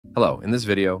Hello, in this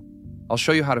video, I'll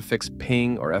show you how to fix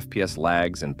ping or FPS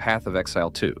lags in Path of Exile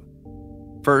 2.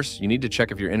 First, you need to check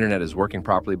if your internet is working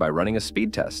properly by running a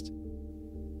speed test.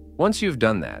 Once you've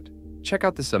done that, check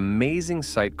out this amazing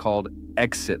site called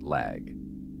Exit Lag.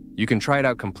 You can try it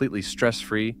out completely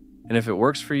stress-free, and if it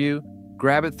works for you,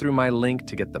 grab it through my link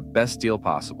to get the best deal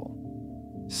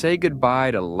possible. Say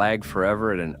goodbye to lag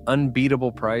forever at an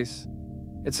unbeatable price.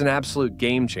 It's an absolute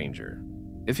game changer.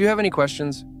 If you have any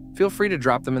questions, feel free to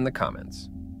drop them in the comments.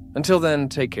 Until then,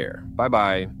 take care.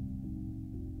 Bye-bye.